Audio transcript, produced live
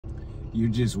You're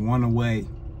just one away.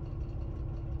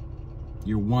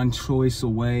 You're one choice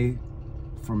away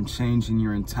from changing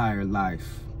your entire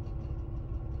life.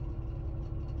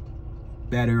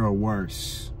 Better or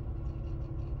worse.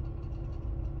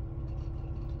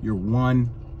 You're one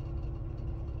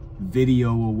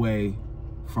video away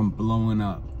from blowing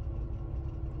up.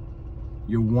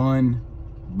 You're one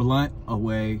blunt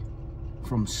away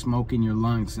from smoking your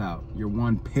lungs out. You're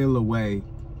one pill away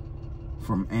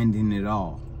from ending it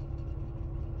all.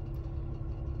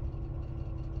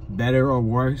 Better or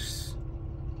worse,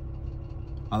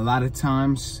 a lot of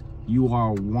times you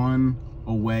are one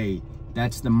away.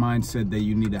 That's the mindset that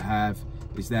you need to have,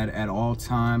 is that at all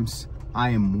times,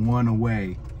 I am one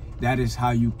away. That is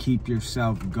how you keep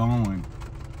yourself going.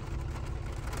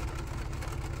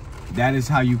 That is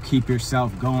how you keep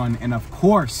yourself going. And of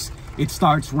course, it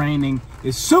starts raining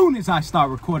as soon as I start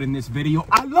recording this video.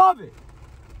 I love it.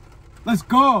 Let's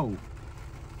go.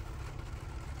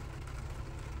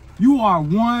 You are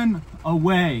one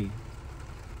away.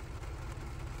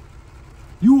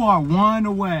 You are one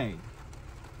away.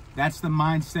 That's the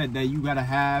mindset that you gotta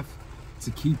have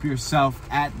to keep yourself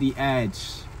at the edge,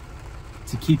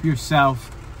 to keep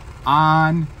yourself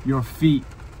on your feet.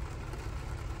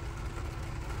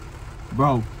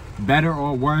 Bro, better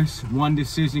or worse, one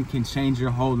decision can change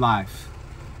your whole life.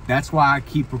 That's why I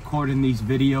keep recording these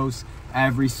videos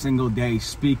every single day,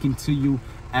 speaking to you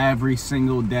every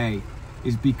single day,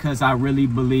 is because I really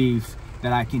believe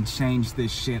that I can change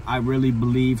this shit. I really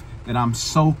believe that I'm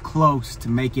so close to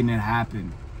making it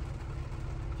happen.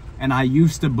 And I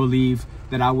used to believe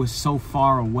that I was so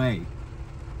far away.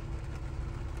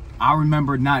 I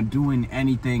remember not doing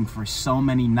anything for so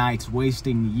many nights,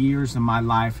 wasting years of my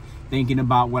life thinking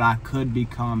about what I could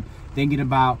become, thinking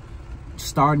about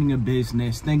starting a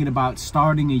business, thinking about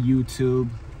starting a YouTube,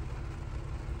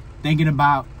 thinking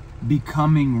about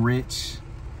becoming rich,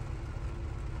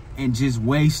 and just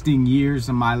wasting years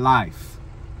of my life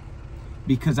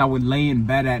because I would lay in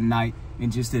bed at night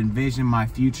and just envision my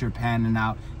future panning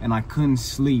out, and I couldn't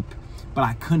sleep, but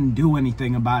I couldn't do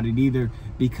anything about it either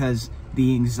because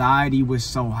the anxiety was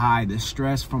so high, the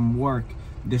stress from work,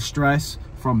 the stress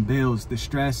from bills, the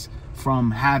stress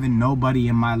from having nobody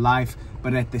in my life,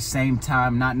 but at the same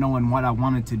time not knowing what I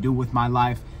wanted to do with my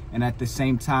life. And at the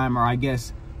same time, or I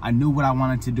guess I knew what I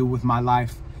wanted to do with my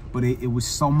life, but it was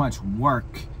so much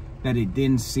work that it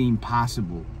didn't seem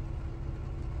possible.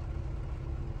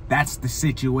 That's the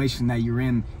situation that you're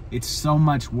in. It's so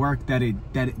much work that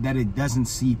it doesn't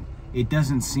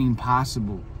seem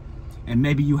possible. And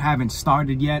maybe you haven't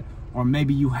started yet, or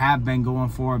maybe you have been going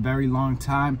for a very long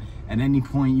time. At any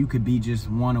point, you could be just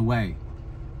one away.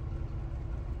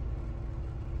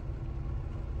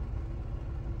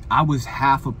 I was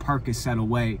half a Percocet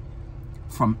away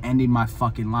from ending my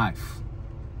fucking life.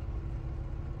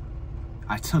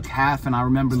 I took half, and I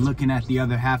remember looking at the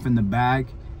other half in the bag,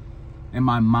 and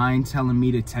my mind telling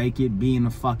me to take it, being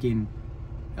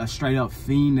a straight up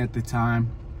fiend at the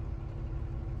time.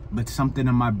 But something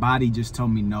in my body just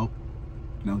told me, nope,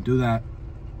 don't do that.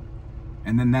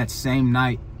 And then that same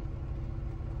night,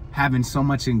 having so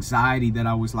much anxiety that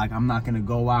I was like, I'm not gonna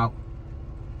go out.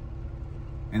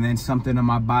 And then something in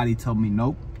my body told me,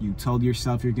 nope, you told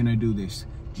yourself you're gonna do this,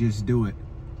 just do it.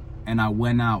 And I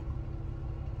went out.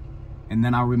 And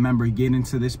then I remember getting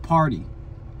to this party.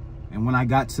 And when I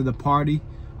got to the party,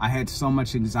 I had so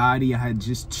much anxiety. I had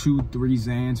just chewed 3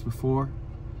 Xans before.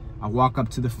 I walk up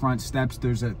to the front steps.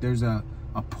 There's a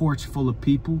porch full of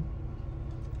people.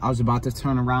 I was about to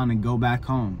turn around and go back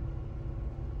home.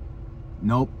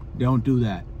 Nope, don't do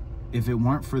that. If it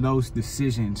weren't for those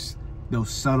decisions, those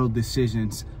subtle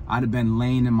decisions, I'd have been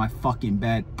laying in my fucking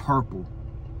bed purple.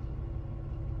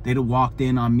 They'd have walked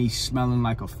in on me smelling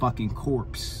like a fucking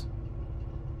corpse.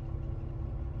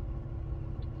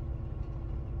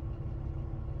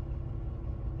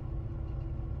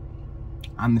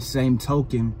 On the same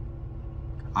token,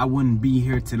 I wouldn't be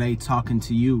here today talking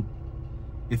to you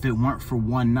if it weren't for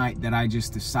one night that I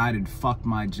just decided, fuck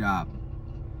my job.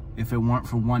 If it weren't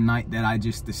for one night that I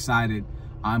just decided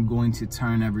I'm going to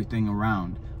turn everything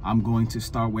around. I'm going to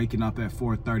start waking up at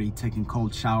 4:30, taking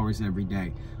cold showers every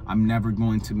day. I'm never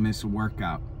going to miss a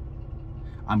workout.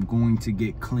 I'm going to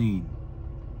get clean.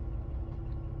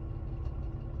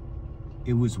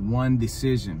 It was one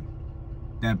decision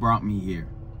that brought me here.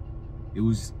 It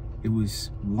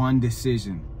was one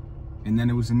decision, and then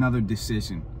it was another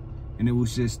decision, and it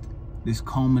was just this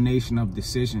culmination of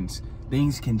decisions.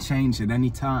 Things can change at any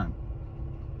time.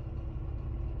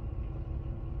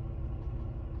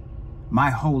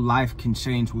 My whole life can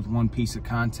change with one piece of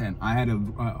content. I had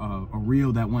a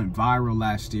reel that went viral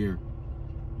last year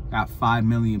got 5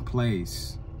 million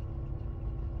plays.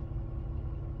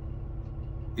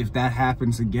 If that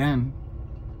happens again,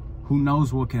 who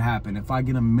knows what could happen? If I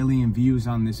get 1 million views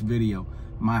on this video,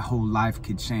 my whole life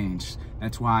could change.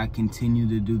 That's why I continue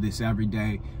to do this every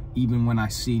day, even when I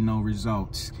see no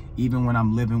results, even when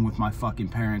I'm living with my fucking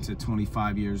parents at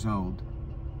 25 years old,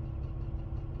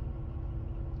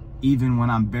 even when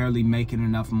I'm barely making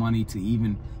enough money to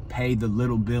even pay the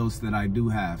little bills that I do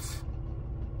have,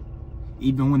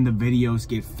 even when the videos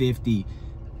get 50,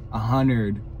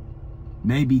 100,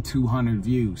 maybe 200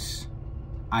 views,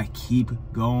 I keep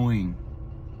going.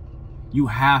 You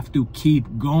have to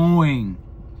keep going.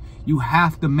 You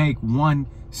have to make one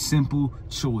simple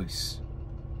choice.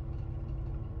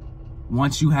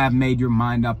 Once you have made your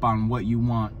mind up on what you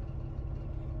want,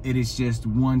 it is just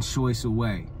one choice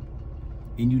away.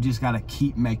 And you just gotta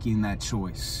keep making that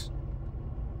choice.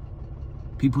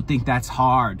 People think that's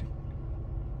hard.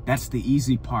 That's the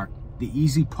easy part. The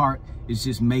easy part is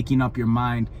just making up your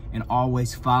mind and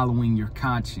always following your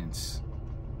conscience.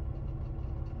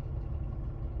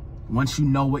 Once you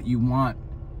know what you want,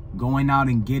 going out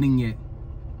and getting it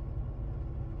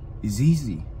is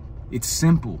easy. It's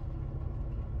simple.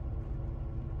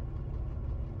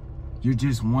 You're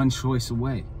just one choice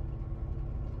away.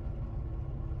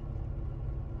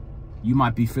 You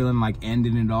might be feeling like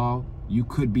ending it all. You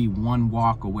could be one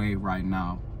walk away right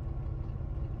now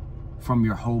from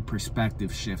your whole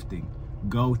perspective shifting.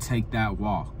 Go take that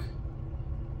walk.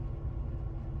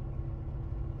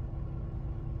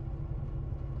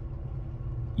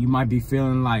 You might be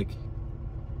feeling like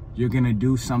you're gonna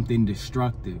do something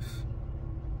destructive.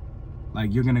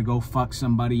 Like you're gonna go fuck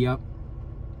somebody up.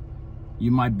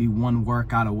 You might be one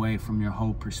workout away from your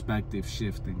whole perspective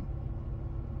shifting.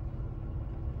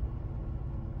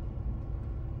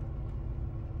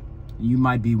 You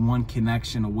might be one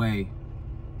connection away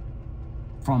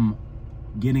from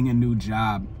getting a new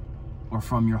job or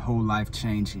from your whole life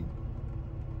changing.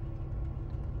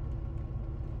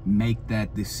 Make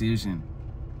that decision.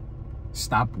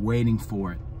 Stop waiting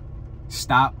for it.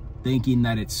 Stop thinking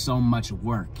that it's so much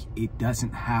work. It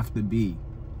doesn't have to be.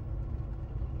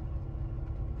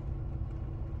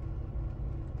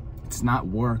 It's not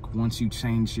work once you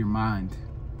change your mind,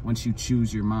 once you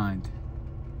choose your mind.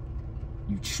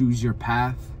 You choose your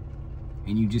path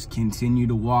and you just continue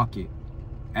to walk it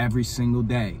every single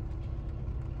day.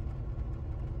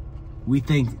 We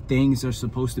think things are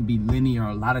supposed to be linear.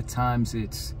 A lot of times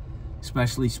it's,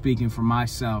 especially speaking for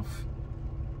myself,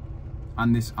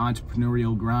 on this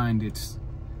entrepreneurial grind, it's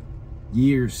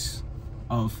years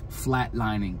of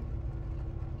flatlining.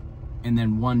 And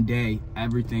then one day,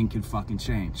 everything can fucking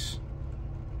change.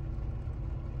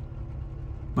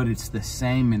 But it's the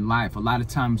same in life. A lot of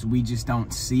times we just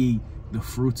don't see the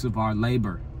fruits of our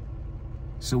labor.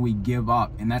 So we give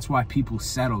up. And that's why people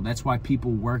settle. That's why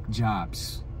people work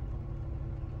jobs.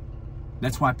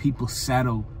 That's why people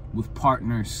settle with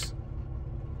partners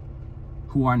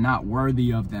who are not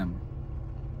worthy of them.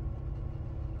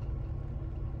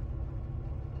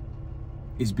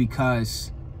 Is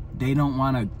because they don't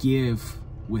want to give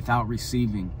without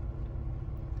receiving.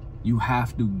 You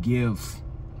have to give.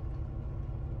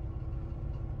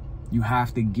 You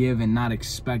have to give and not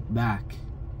expect back.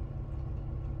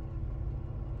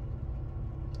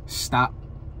 Stop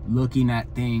looking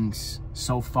at things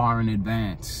so far in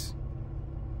advance.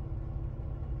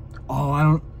 Oh,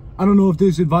 I don't know if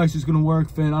this advice is gonna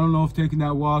work, Finn. I don't know if taking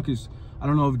that walk is, I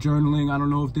don't know if journaling, I don't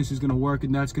know if this is gonna work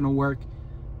and that's gonna work.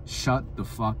 Shut the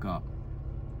fuck up.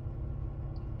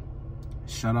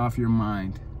 Shut off your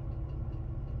mind.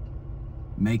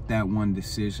 Make that one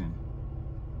decision.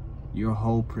 Your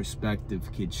whole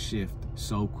perspective could shift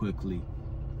so quickly.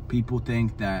 People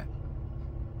think that,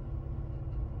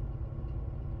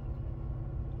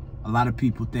 a lot of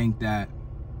people think that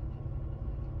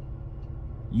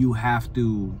you have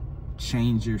to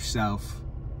change yourself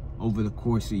over the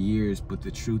course of years, but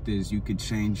the truth is you could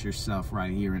change yourself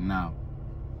right here and now.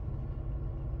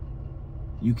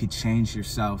 You could change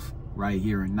yourself right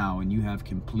here and now, and you have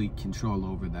complete control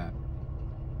over that.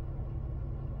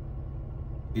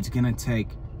 It's gonna take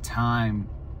time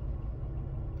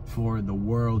for the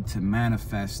world to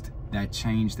manifest that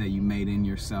change that you made in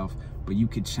yourself, but you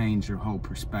could change your whole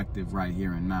perspective right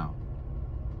here and now.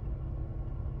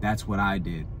 That's what I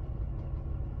did.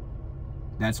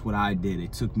 That's what I did.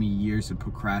 It took me years of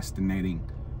procrastinating,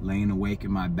 laying awake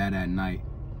in my bed at night,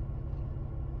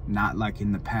 not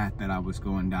liking the path that I was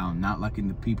going down, not liking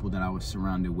the people that I was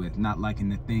surrounded with, not liking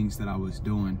the things that I was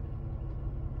doing,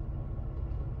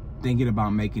 thinking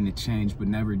about making a change but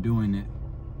never doing it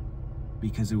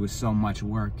because it was so much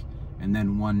work. And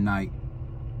then one night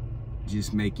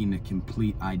just making a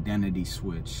complete identity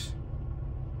switch.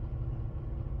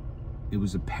 It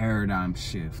was a paradigm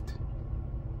shift.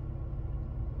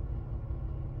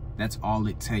 That's all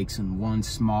it takes, and one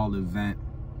small event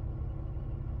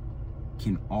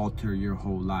can alter your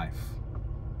whole life.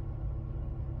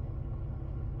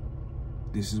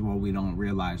 This is what we don't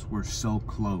realize. We're so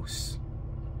close.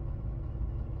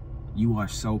 You are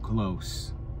so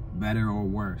close, better or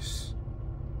worse.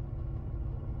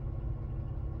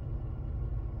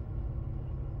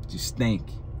 Just think.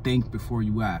 Think before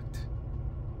you act.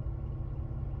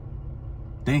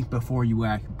 Think before you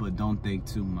act, but don't think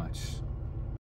too much.